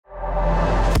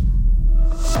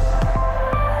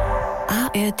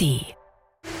ARD.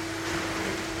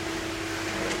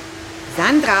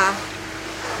 Sandra!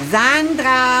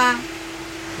 Sandra!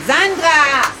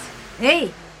 Sandra!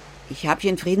 Hey! Ich habe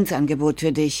hier ein Friedensangebot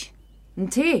für dich. Ein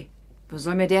Tee? Wo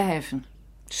soll mir der helfen?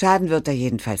 Schaden wird er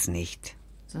jedenfalls nicht.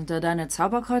 Sind da deine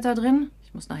Zauberkräuter drin?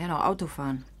 Ich muss nachher noch Auto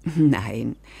fahren.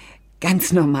 Nein,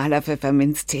 ganz normaler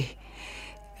Pfefferminztee.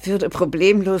 Würde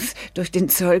problemlos durch den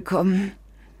Zoll kommen.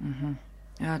 Mhm.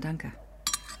 Ja, danke.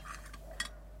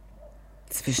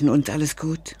 Zwischen uns alles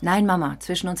gut? Nein, Mama,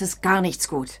 zwischen uns ist gar nichts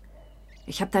gut.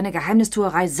 Ich habe deine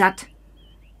Geheimnistuerei satt.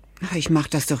 Ach, ich mach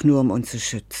das doch nur, um uns zu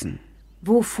schützen.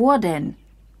 Wovor denn?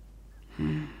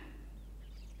 Mann,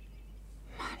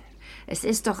 es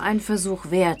ist doch ein Versuch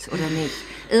wert, oder nicht?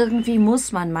 Irgendwie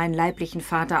muss man meinen leiblichen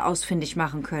Vater ausfindig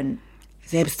machen können.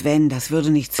 Selbst wenn, das würde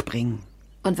nichts bringen.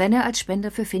 Und wenn er als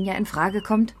Spender für Finja in Frage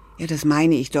kommt? Ja, das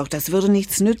meine ich doch. Das würde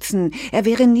nichts nützen. Er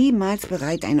wäre niemals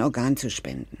bereit, ein Organ zu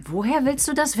spenden. Woher willst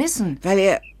du das wissen? Weil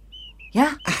er... Ja?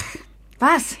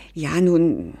 Was? Ja,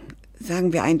 nun,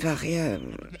 sagen wir einfach, er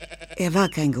war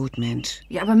kein Gutmensch.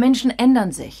 Ja, aber Menschen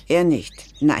ändern sich. Er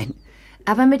nicht, nein.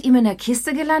 Aber mit ihm in der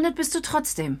Kiste gelandet bist du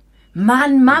trotzdem.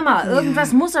 Mann, Mama,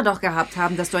 irgendwas muss er doch gehabt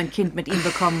haben, dass du ein Kind mit ihm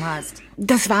bekommen hast.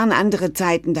 Das waren andere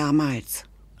Zeiten damals.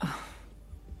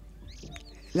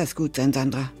 Lass gut sein,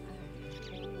 Sandra.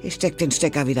 Ich steck den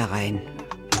Stecker wieder rein.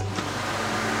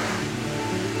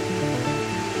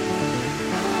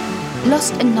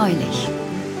 Lost in Neulich.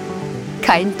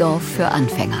 Kein Dorf für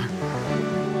Anfänger.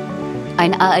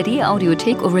 Ein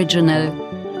ARD-Audiothek-Original.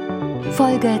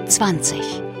 Folge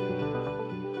 20.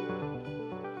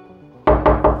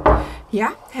 Ja,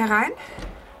 herein?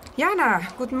 Jana,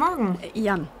 guten Morgen.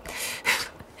 Jan.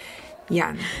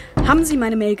 Jan. Haben Sie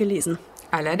meine Mail gelesen?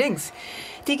 Allerdings.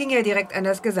 Die ging ja direkt an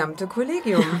das gesamte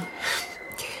Kollegium.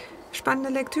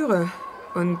 Spannende Lektüre.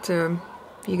 Und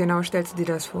wie genau stellst du dir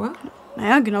das vor?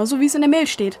 Naja, genauso wie es in der Mail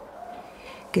steht.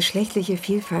 Geschlechtliche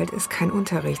Vielfalt ist kein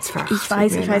Unterrichtsfach. Ich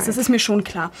weiß, das ist mir schon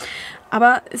klar.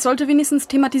 Aber es sollte wenigstens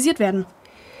thematisiert werden.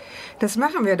 Das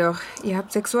machen wir doch. Ihr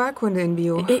habt Sexualkunde in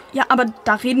Bio. Ja, aber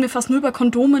da reden wir fast nur über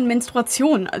Kondome und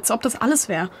Menstruation, als ob das alles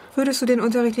wäre. Würdest du den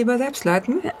Unterricht lieber selbst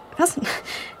leiten? Was?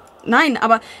 Nein,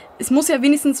 aber es muss ja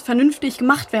wenigstens vernünftig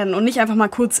gemacht werden und nicht einfach mal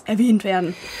kurz erwähnt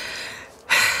werden.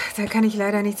 Da kann ich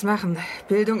leider nichts machen.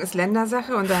 Bildung ist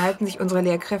Ländersache und da halten sich unsere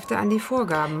Lehrkräfte an die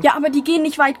Vorgaben. Ja, aber die gehen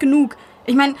nicht weit genug.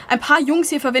 Ich meine, ein paar Jungs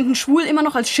hier verwenden schwul immer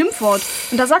noch als Schimpfwort.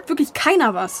 Und da sagt wirklich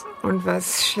keiner was. Und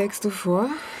was schlägst du vor?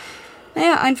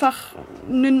 Naja, einfach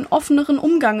einen offeneren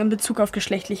Umgang in Bezug auf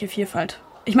geschlechtliche Vielfalt.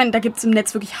 Ich meine, da gibt's im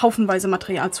Netz wirklich haufenweise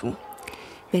Material zu.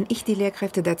 Wenn ich die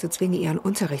Lehrkräfte dazu zwinge, ihren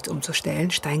Unterricht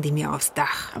umzustellen, steigen die mir aufs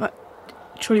Dach. Aber,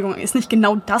 Entschuldigung, ist nicht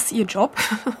genau das Ihr Job?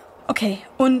 Okay,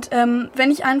 und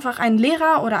wenn ich einfach einen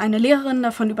Lehrer oder eine Lehrerin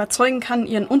davon überzeugen kann,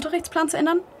 ihren Unterrichtsplan zu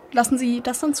ändern, lassen Sie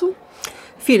das dann zu?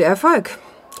 Viel Erfolg.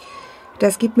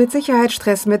 Das gibt mit Sicherheit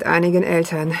Stress mit einigen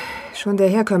Eltern. Schon der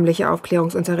herkömmliche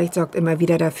Aufklärungsunterricht sorgt immer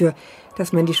wieder dafür,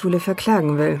 dass man die Schule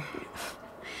verklagen will.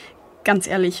 Ganz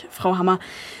ehrlich, Frau Hammer,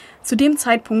 zu dem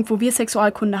Zeitpunkt, wo wir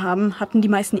Sexualkunde haben, hatten die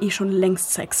meisten schon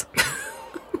längst Sex.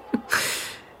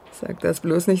 Sag das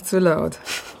bloß nicht zu laut.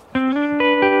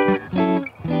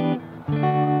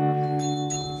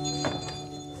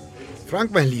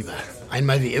 Frank, mein Lieber,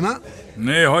 einmal wie immer?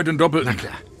 Nee, heute ein Doppelten. Na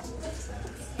klar.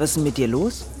 Was ist denn mit dir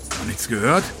los? Noch nichts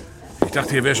gehört? Ich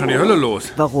dachte, hier wäre schon die Hölle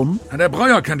los. Warum? Na, der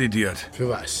Breuer kandidiert. Für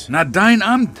was? Na, dein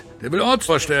Amt. Der will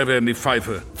Ortsvorsteher werden, die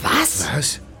Pfeife. Was?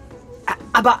 Was?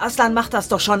 Aber Aslan macht das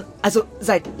doch schon. Also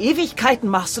seit Ewigkeiten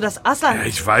machst du das, Aslan. Ja,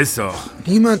 ich weiß doch.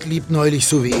 Niemand liebt Neulich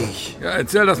so wie ich. Ja,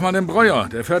 erzähl das mal dem Breuer.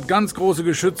 Der fährt ganz große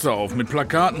Geschütze auf, mit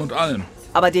Plakaten und allem.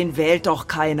 Aber den wählt doch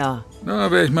keiner. Da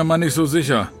wäre ich mir mal nicht so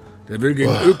sicher. Der will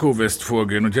gegen Öko-West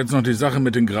vorgehen und jetzt noch die Sache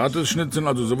mit den Gratisschnitzeln,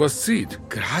 also sowas zieht.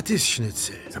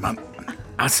 Gratisschnitzel? Sag mal,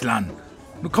 Aslan,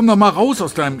 du komm doch mal raus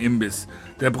aus deinem Imbiss.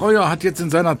 Der Breuer hat jetzt in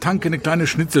seiner Tanke eine kleine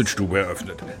Schnitzelstube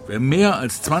eröffnet. Wer mehr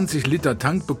als 20 Liter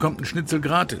tankt, bekommt einen Schnitzel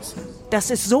gratis. Das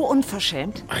ist so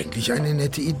unverschämt. Eigentlich eine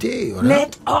nette Idee, oder?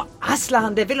 Nett? Oh,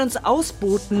 Aslan, der will uns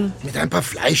ausbooten. Mit ein paar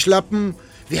Fleischlappen?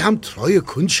 Wir haben treue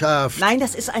Kundschaft. Nein,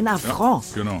 das ist ein Affront.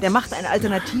 Ja, genau. Der macht ein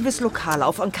alternatives Lokal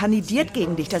auf und kandidiert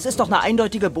gegen dich. Das ist doch eine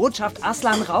eindeutige Botschaft.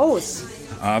 Aslan, raus.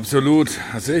 Absolut.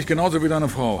 Das sehe ich genauso wie deine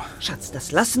Frau. Schatz,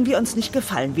 das lassen wir uns nicht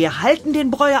gefallen. Wir halten den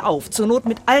Breuer auf, zur Not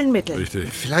mit allen Mitteln. Richtig.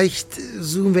 Vielleicht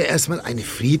suchen wir erstmal eine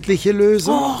friedliche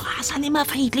Lösung. Oh, Aslan, immer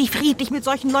friedlich, friedlich. Mit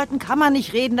solchen Leuten kann man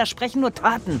nicht reden, da sprechen nur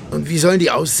Taten. Und wie sollen die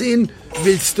aussehen?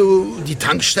 Willst du die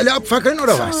Tankstelle abfackeln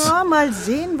oder was? Ja, mal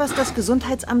sehen, was das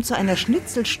Gesundheitsamt zu einer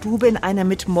Schnitzelstube in einer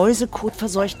mit Mäusekot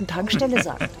verseuchten Tankstelle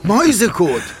sagt.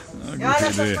 Mäusekot? Ja,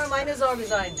 lass das mal meine Sorge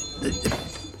sein.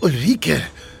 Ulrike,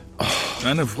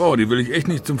 Deine Frau, die will ich echt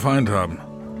nicht zum Feind haben.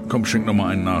 Komm, schenk noch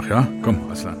mal einen nach, ja?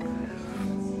 Komm, Aslan.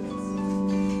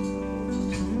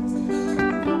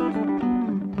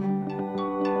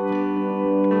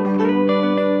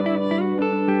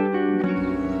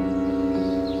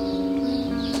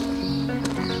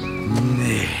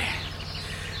 Nee,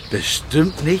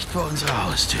 bestimmt nicht vor unserer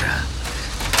Haustür.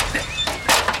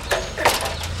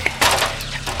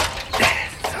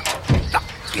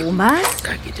 Thomas,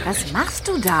 was machst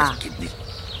du da? Geht nicht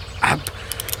ab.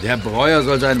 Der Breuer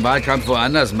soll seinen Wahlkampf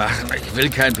woanders machen. Ich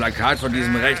will kein Plakat von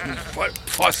diesem rechten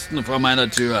Vollpfosten vor meiner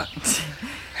Tür.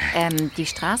 Die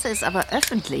Straße ist aber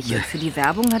öffentlich und für die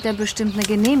Werbung hat er bestimmt eine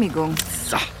Genehmigung.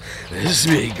 So, das ist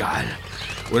mir egal.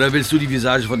 Oder willst du die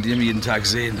Visage von dem jeden Tag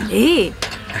sehen? Nee,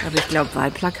 aber ich glaube,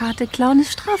 Wahlplakate klauen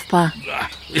ist strafbar.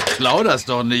 Ich klau das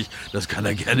doch nicht. Das kann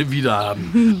er gerne wieder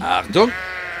haben. Achtung.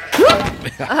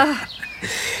 Ja.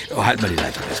 Oh, halt mal die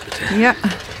Leiter fest, bitte. Ja.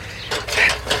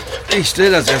 Ich stelle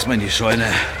das erstmal in die Scheune.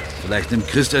 Vielleicht nimmt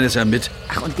Christian es ja mit.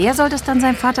 Ach, und der soll das dann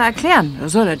seinem Vater erklären.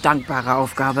 Das ist eine dankbare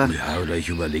Aufgabe. Ja, oder ich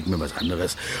überlege mir was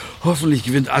anderes. Hoffentlich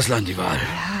gewinnt Aslan die Wahl.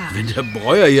 Ja. Wenn der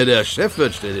Breuer hier der Chef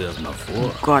wird, stell dir das mal vor.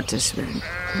 Um Gottes Willen.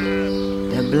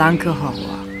 Der blanke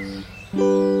Horror.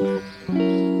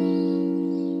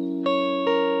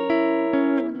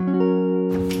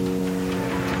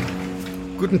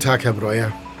 Guten Tag, Herr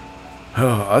Breuer.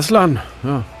 Ja, Aslan.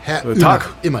 Ja. Herr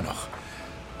Tag. Immer noch.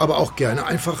 Aber auch gerne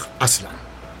einfach Aslan.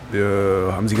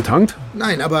 Haben Sie getankt?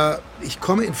 Nein, aber ich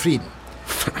komme in Frieden.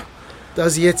 Da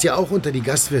Sie jetzt ja auch unter die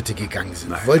Gastwirte gegangen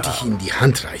sind, wollte ich Ihnen die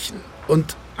Hand reichen.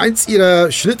 Und eins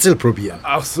Ihrer Schnitzel probieren.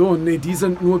 Ach so, nee, die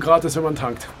sind nur gratis, wenn man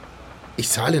tankt. Ich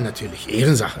zahle natürlich,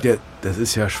 Ehrensache. Ja, das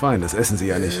ist ja Schwein, das essen Sie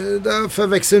ja nicht. Da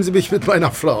verwechseln Sie mich mit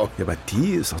meiner Frau. Ja, aber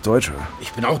die ist doch Deutsche.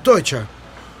 Ich bin auch Deutscher.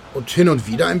 Und hin und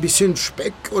wieder ein bisschen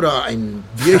Speck oder ein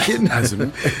Bierchen. Also,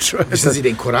 wissen Sie,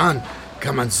 den Koran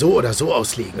kann man so oder so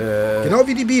auslegen. Genau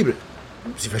wie die Bibel.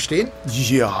 Sie verstehen?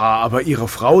 Ja, aber Ihre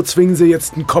Frau zwingen Sie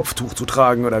jetzt ein Kopftuch zu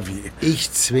tragen, oder wie?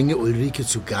 Ich zwinge Ulrike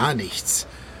zu gar nichts.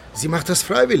 Sie macht das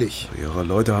freiwillig. Ihre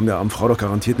Leute haben der armen Frau doch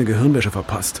garantiert eine Gehirnwäsche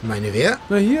verpasst. Meine wer?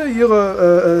 Na hier,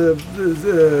 Ihre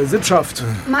Sippschaft.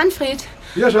 Manfred.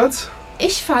 Ja, Schatz?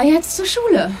 Ich fahre jetzt zur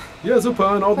Schule. Ja,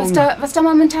 super, in Ordnung. Was da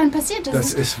momentan passiert ist.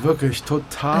 Das ist wirklich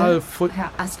total... Herr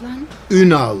Aslan?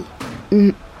 Ünal.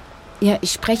 Ja,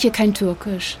 ich spreche kein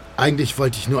Türkisch. Eigentlich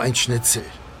wollte ich nur ein Schnitzel.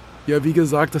 Ja, wie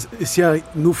gesagt, das ist ja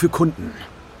nur für Kunden.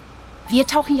 Wir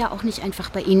tauchen ja auch nicht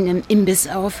einfach bei Ihnen im Imbiss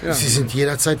auf. Ja. Sie sind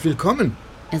jederzeit willkommen.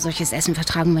 Ja, solches Essen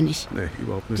vertragen wir nicht. Nee,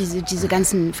 überhaupt nicht. Diese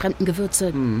ganzen fremden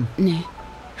Gewürze, nee.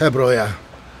 Herr Breuer,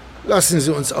 lassen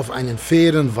Sie uns auf einen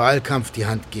fairen Wahlkampf die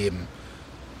Hand geben.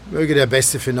 Möge der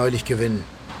Beste für Neulich gewinnen.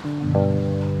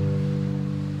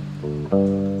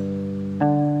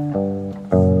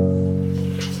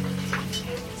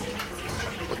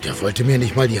 Und der wollte mir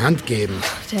nicht mal die Hand geben.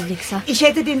 Der Wichser. Ich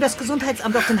hätte dem das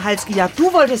Gesundheitsamt auf den Hals gejagt.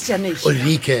 Du wolltest ja nicht.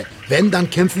 Ulrike, wenn, dann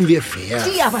kämpfen wir fair.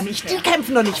 Die aber nicht. Die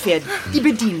kämpfen doch nicht fair. Die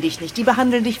bedienen dich nicht. Die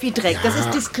behandeln dich wie Dreck. Ja. Das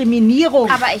ist Diskriminierung.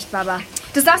 Aber echt, Baba.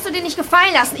 Das darfst du dir nicht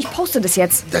gefallen lassen. Ich poste das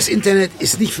jetzt. Das Internet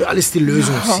ist nicht für alles die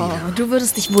Lösung, Sina. Du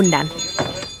würdest dich wundern.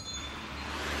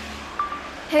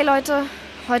 Hey Leute,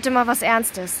 heute mal was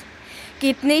Ernstes.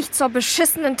 Geht nicht zur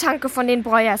beschissenen Tanke von den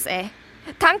Breuers, ey.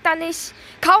 Tankt da nicht,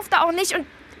 kauft da auch nicht und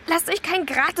lasst euch kein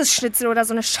Gratis-Schnitzel oder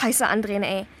so eine Scheiße andrehen,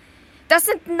 ey. Das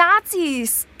sind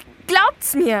Nazis.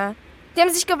 Glaubt's mir. Die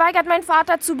haben sich geweigert, meinen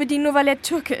Vater zu bedienen, nur weil er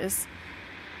Türke ist.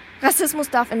 Rassismus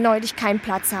darf in Neulich keinen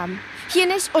Platz haben. Hier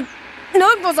nicht und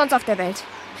nirgendwo sonst auf der Welt.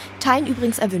 Teilen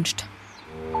übrigens erwünscht.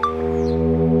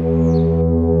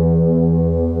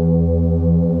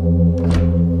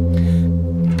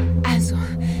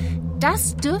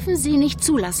 Das dürfen Sie nicht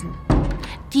zulassen.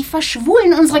 Die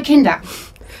verschwulen unsere Kinder.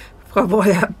 Frau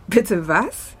Breuer, bitte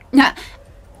was? Na,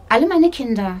 alle meine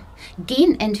Kinder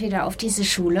gehen entweder auf diese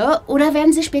Schule oder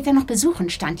werden sie später noch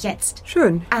besuchen, Stand jetzt.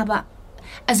 Schön. Aber,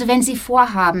 also wenn Sie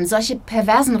vorhaben, solche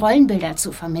perversen Rollenbilder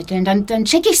zu vermitteln, dann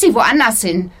schicke ich Sie woanders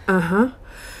hin. Aha.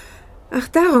 Ach,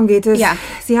 darum geht es. Ja.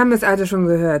 Sie haben es also schon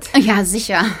gehört. Ja,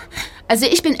 sicher. Also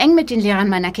ich bin eng mit den Lehrern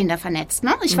meiner Kinder vernetzt,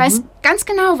 ne? Ich weiß ganz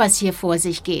genau, was hier vor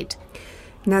sich geht.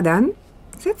 Na dann,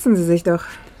 setzen Sie sich doch.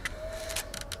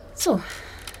 So,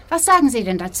 was sagen Sie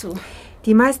denn dazu?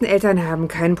 Die meisten Eltern haben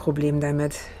kein Problem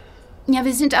damit. Ja,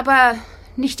 wir sind aber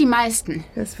nicht die meisten.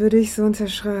 Das würde ich so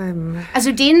unterschreiben.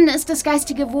 Also denen ist das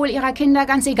geistige Wohl ihrer Kinder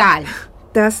ganz egal.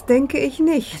 Das denke ich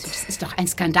nicht. Also das ist doch ein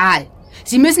Skandal.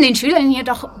 Sie müssen den Schülern hier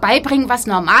doch beibringen, was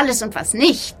normal ist und was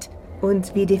nicht.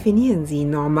 Und wie definieren Sie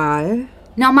normal?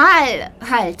 Normal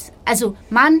halt. Also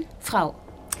Mann, Frau.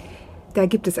 Da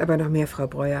gibt es aber noch mehr, Frau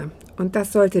Breuer. Und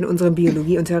das sollte in unserem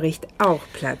Biologieunterricht auch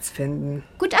Platz finden.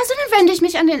 Gut, also dann wende ich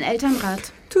mich an den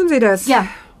Elternrat. Tun Sie das? Ja.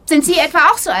 Sind Sie etwa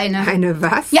auch so eine? Eine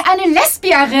was? Ja, eine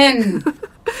Lesbierin.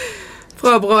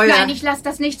 Frau Breuer. Nein, ich lasse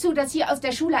das nicht zu, dass hier aus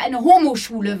der Schule eine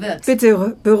Homoschule wird.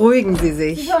 Bitte beruhigen Sie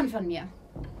sich. Sie hören von mir.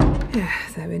 Ja,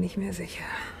 da bin ich mir sicher.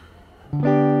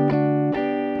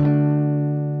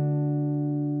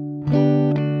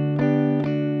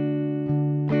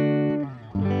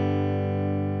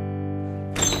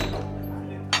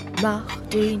 Mach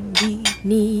den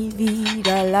nie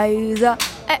wieder leiser.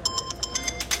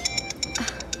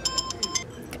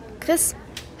 Chris,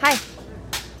 hi.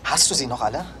 Hast du sie noch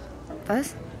alle?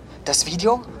 Was? Das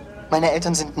Video? Meine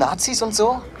Eltern sind Nazis und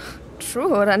so?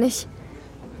 True, oder nicht?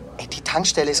 Ey, die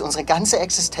Tankstelle ist unsere ganze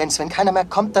Existenz. Wenn keiner mehr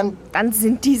kommt, dann... Dann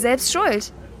sind die selbst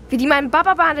schuld. Wie die meinen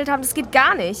Papa behandelt haben, das geht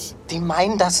gar nicht. Die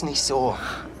meinen das nicht so.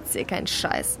 Ich sehe keinen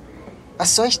Scheiß.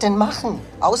 Was soll ich denn machen?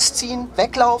 Ausziehen?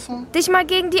 Weglaufen? Dich mal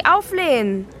gegen die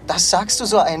auflehnen. Das sagst du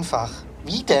so einfach.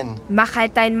 Wie denn? Mach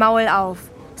halt dein Maul auf.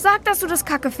 Sag, dass du das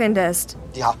Kacke findest.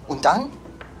 Ja, und dann?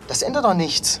 Das ändert doch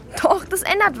nichts. Doch, das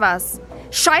ändert was.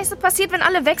 Scheiße passiert, wenn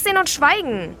alle wegsehen und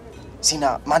schweigen.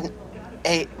 Sina, Mann,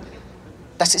 ey,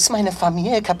 das ist meine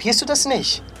Familie, kapierst du das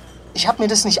nicht? Ich hab mir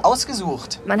das nicht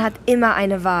ausgesucht. Man hat immer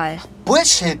eine Wahl.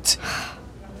 Bullshit!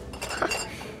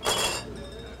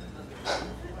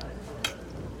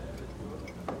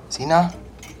 Sina?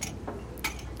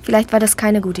 Vielleicht war das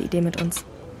keine gute Idee mit uns.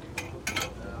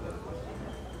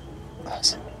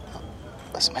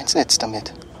 Was meinst du jetzt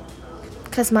damit?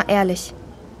 Chris, mal ehrlich.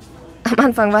 Am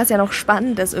Anfang war es ja noch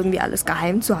spannend, das irgendwie alles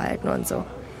geheim zu halten und so.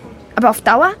 Aber auf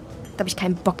Dauer, da habe ich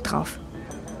keinen Bock drauf.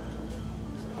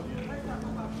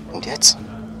 Und jetzt?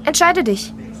 Entscheide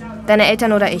dich. Deine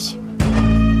Eltern oder ich.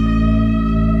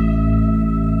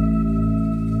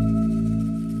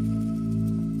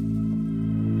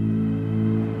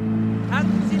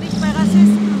 Tanken Sie nicht bei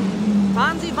Rassisten.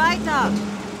 Fahren Sie weiter.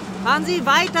 Fahren Sie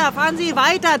weiter, fahren Sie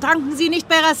weiter. Tanken Sie nicht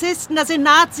bei Rassisten, das sind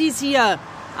Nazis hier.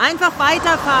 Einfach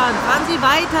weiterfahren. Fahren Sie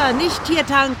weiter, nicht hier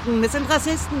tanken. Das sind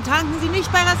Rassisten. Tanken Sie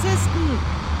nicht bei Rassisten.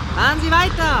 Fahren Sie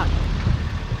weiter.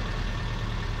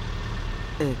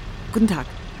 Guten Tag.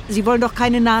 Sie wollen doch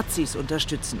keine Nazis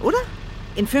unterstützen, oder?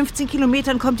 In 15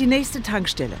 Kilometern kommt die nächste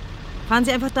Tankstelle. Fahren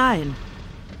Sie einfach dahin.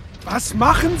 Was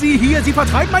machen Sie hier? Sie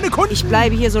vertreiben meine Kunden. Ich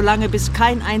bleibe hier so lange, bis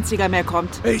kein einziger mehr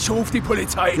kommt. Ich rufe die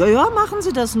Polizei. Ja, machen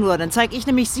Sie das nur. Dann zeige ich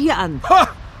nämlich Sie an. Ha!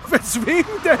 Weswegen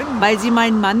denn? Weil Sie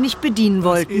meinen Mann nicht bedienen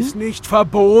wollten. Das ist nicht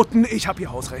verboten. Ich habe hier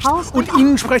Hausrecht. Und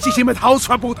Ihnen spreche ich hiermit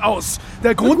Hausverbot aus.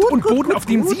 Der Grund und Boden, auf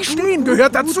dem Sie stehen,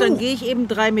 gehört dazu. Dann gehe ich eben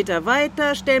 3 Meter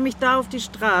weiter, stelle mich da auf die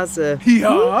Straße.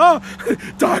 Ja,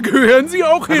 da gehören Sie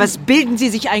auch hin. Aber was bilden Sie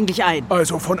sich eigentlich ein?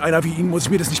 Also von einer wie Ihnen muss ich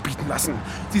mir das nicht bieten lassen.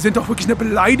 Sie sind doch wirklich eine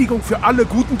Beleidigung für alle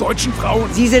guten deutschen Frauen.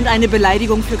 Sie sind eine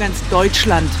Beleidigung für ganz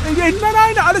Deutschland.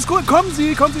 Nein, alles gut. Kommen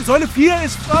Sie. Säule 4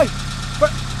 ist frei.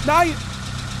 Nein.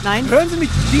 Nein. Hören Sie mich.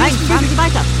 Nein, fahren Sie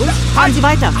weiter. Fahren Sie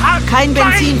weiter. Kein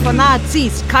Benzin von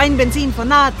Nazis. Kein Benzin von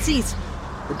Nazis.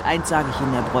 Und eins sage ich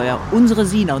Ihnen, Herr Breuer. Unsere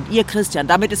Sina und Ihr Christian,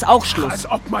 damit ist auch Schluss.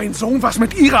 Als ob mein Sohn was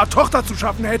mit Ihrer Tochter zu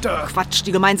schaffen hätte. Quatsch,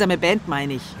 die gemeinsame Band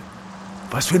meine ich.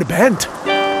 Was für eine Band?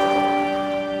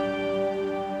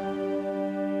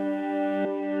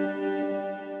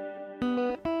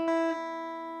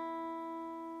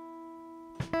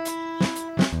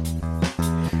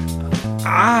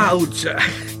 Autsch!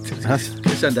 Was?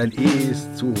 Christian, dein E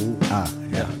ist zu hoch. Ah,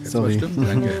 ja, sorry. Stimmt,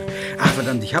 danke. Ach,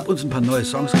 verdammt, ich habe uns ein paar neue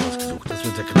Songs rausgesucht. Das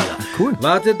wird der Knaller. Cool.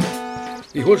 Wartet,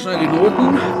 ich hol schnell die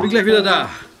Noten. Bin gleich wieder da.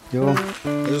 Jo.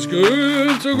 Es ist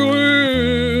grün zu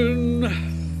grün,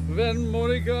 wenn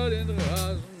Monika den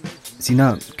Rasen...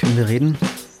 Sina, können wir reden?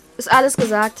 Ist alles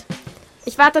gesagt.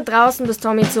 Ich warte draußen, bis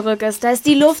Tommy zurück ist. Da ist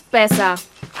die Luft besser.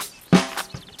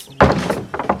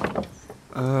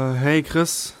 Hey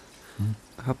Chris.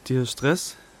 Habt ihr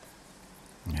Stress?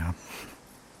 Ja.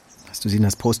 Hast du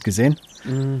Sinas Post gesehen?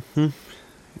 Mhm.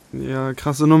 Ja,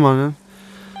 krasse Nummer, ne?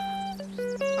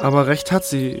 Aber recht hat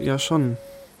sie, ja schon.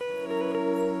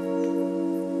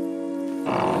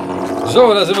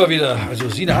 So, da sind wir wieder. Also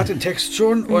Sina hat den Text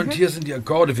schon und hier sind die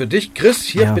Akkorde für dich. Chris,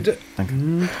 hier bitte.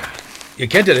 Danke. Ihr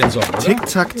kennt ja den Song, oder?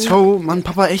 Tic-Tac-Toe. Mann,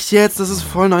 Papa, echt jetzt? Das ist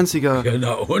voll 90er.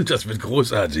 Genau, und das wird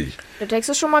großartig. Der Text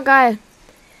ist schon mal geil.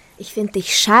 Ich find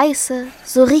dich scheiße,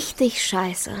 so richtig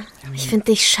scheiße. Ich find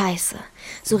dich scheiße,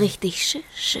 so richtig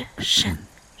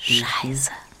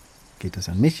scheiße. Geht das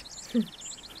an mich?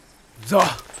 So,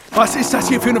 was ist das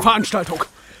hier für eine Veranstaltung?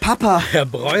 Papa! Herr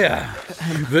Breuer,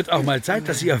 wird auch mal Zeit,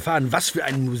 dass Sie erfahren, was für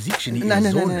ein Musikgenie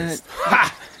Ihr Sohn ist. Ha!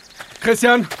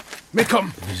 Christian,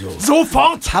 Mitkommen. Wieso?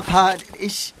 Sofort! Papa,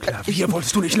 ich... Klavier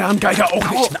wolltest du nicht lernen, Geiger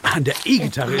auch nicht. An der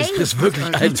E-Gitarre ist Chris wirklich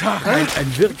ein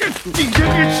wirklich...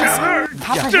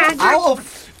 Papa, hör auf!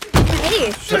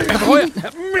 Hey! Herr Breuer,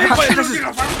 das ist...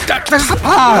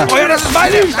 Papa! Breuer, das ist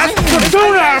meine...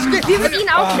 Wir mit Ihnen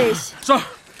auch nicht. So,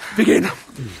 wir gehen.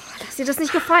 Lass dir das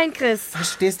nicht gefallen, Chris.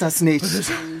 Verstehst das nicht?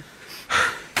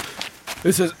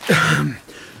 Ist es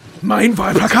mein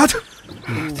Wahlplakat?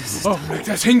 Oh,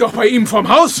 das hing doch bei ihm vom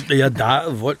Haus. Ja,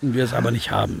 da wollten wir es aber nicht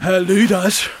haben. Herr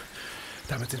Lüders,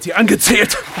 damit sind Sie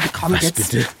angezählt. Komm, Was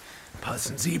jetzt. bitte?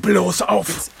 Passen Sie bloß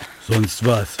auf. Sonst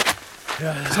was?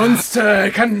 Ja, sonst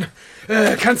kann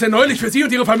es ja neulich für Sie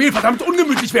und Ihre Familie verdammt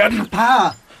ungemütlich werden.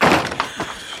 Papa!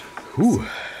 Oh,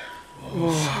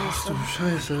 du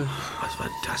Scheiße. Was war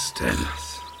das denn?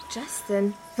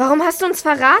 Justin, warum hast du uns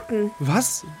verraten?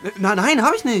 Was? Nein,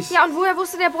 hab ich nicht. Ja, und woher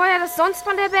wusste der Breuer das sonst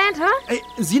von der Band, hä? Ey,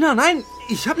 Sina, nein,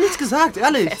 ich hab nichts gesagt,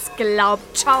 ehrlich. Es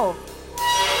glaubt, ciao.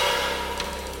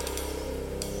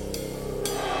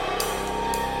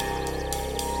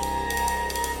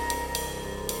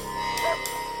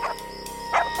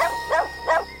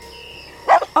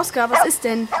 Oskar, was ist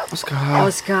denn?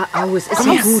 Oskar, aus. Ist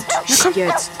Komm ja gut. Ja, komm.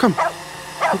 Jetzt. Komm.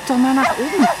 Guck doch mal nach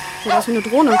oben. Sieht aus wie eine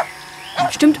Drohne.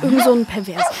 Stimmt, irgend so ein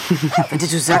Pervers.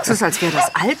 Du sagst es, als wäre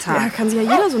das Alltag. Ja, kann sich ja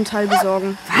jeder so ein Teil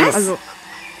besorgen. Was? Also,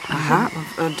 Aha,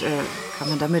 und kann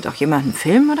man damit auch jemanden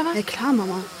filmen, oder was? ja klar,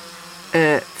 Mama.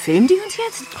 Filmen die uns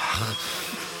jetzt?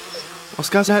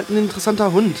 Oskar ist halt ein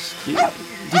interessanter Hund.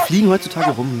 Die fliegen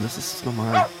heutzutage rum, das ist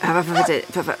normal. Aber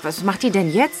was macht die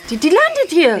denn jetzt? Die landet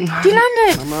hier. Die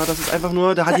landet. Mama, das ist einfach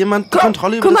nur, da hat jemand die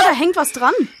Kontrolle über Guck mal, das... da hängt was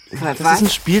dran. Das ist ein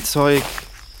Spielzeug.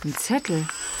 Ein Zettel.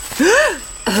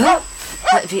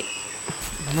 Wie?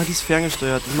 Mama, die ist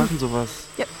ferngesteuert, die machen sowas.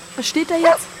 Ja, was steht da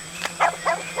jetzt?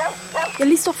 Ja,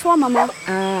 lies doch vor, Mama.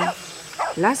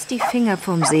 Lass die Finger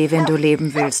vom See, wenn du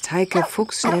leben willst. Heike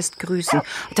Fuchs lässt grüßen.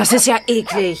 Das ist ja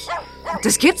eklig.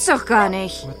 Das gibt's doch gar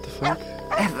nicht. What the fuck?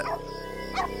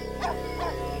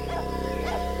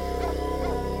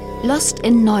 Lost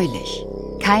in Neulich.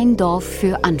 Kein Dorf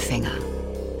für Anfänger.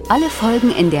 Alle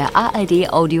Folgen in der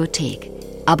ARD-Audiothek.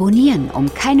 Abonnieren,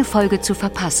 um keine Folge zu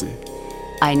verpassen.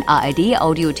 Ein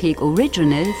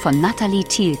ARD-Audiothek-Original von Nathalie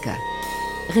Thielke.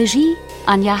 Regie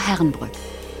Anja Herrenbrück.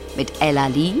 Mit Ella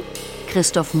Lee,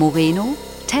 Christoph Moreno,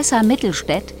 Tessa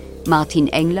Mittelstaedt, Martin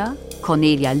Engler,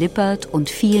 Cornelia Lippert und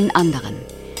vielen anderen.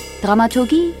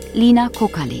 Dramaturgie Lina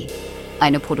Kokerle.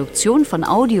 Eine Produktion von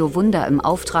Audio Wunder im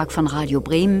Auftrag von Radio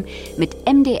Bremen mit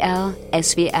MDR,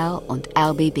 SWR und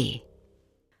RBB.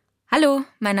 Hallo,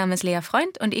 mein Name ist Lea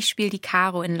Freund und ich spiele die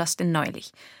Caro in Lost in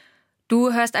Neulich.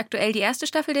 Du hörst aktuell die erste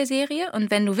Staffel der Serie und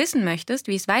wenn du wissen möchtest,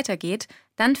 wie es weitergeht,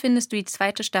 dann findest du die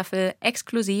zweite Staffel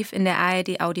exklusiv in der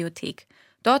ARD-Audiothek.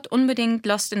 Dort unbedingt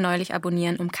Lost in Neulich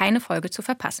abonnieren, um keine Folge zu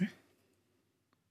verpassen.